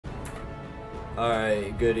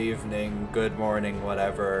Alright, good evening, good morning,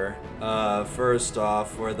 whatever. First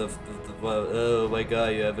off, oh my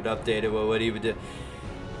god, you haven't updated, what do you do?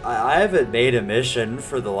 I haven't made a mission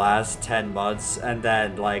for the last 10 months, and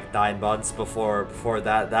then like 9 months before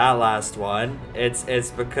that last one. It's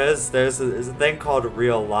because there's a thing called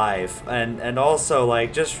real life, and also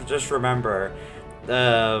like just remember,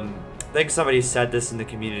 I think somebody said this in the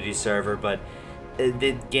community server, but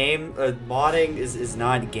the game modding is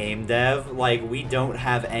not game dev. Like, we don't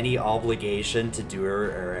have any obligation to do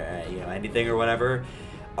or anything or whatever.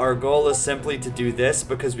 Our goal is simply to do this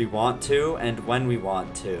because we want to and when we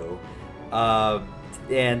want to.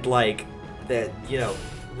 And like that,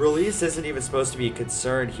 release isn't even supposed to be a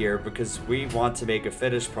concern here because we want to make a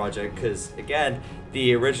finished project. Because again,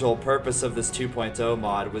 the original purpose of this 2.0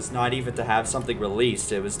 mod was not even to have something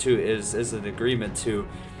released. It was an agreement to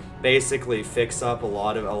basically fix up a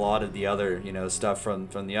lot of the other stuff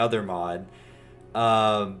from the other mod.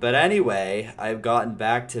 But anyway, I've gotten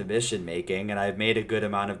back to mission making, and I've made a good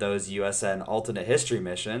amount of those USN alternate history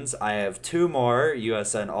missions. I have 2 more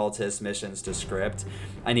USN Altis missions to script.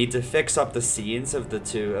 I need to fix up the scenes of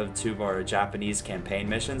two more Japanese campaign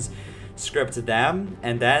missions, script them,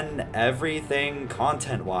 and then everything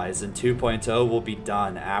content-wise in 2.0 will be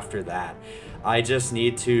done after that. I just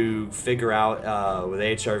need to figure out with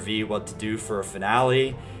HRV what to do for a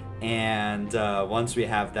finale, and once we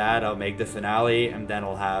have that, I'll make the finale, and then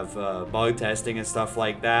I'll have bug testing and stuff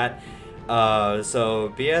like that.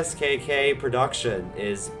 So BSKK production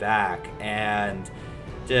is back, and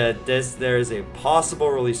there's a possible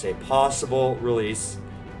release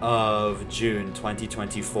of June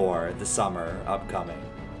 2024, the summer upcoming.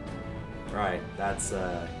 Right,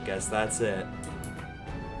 guess that's it.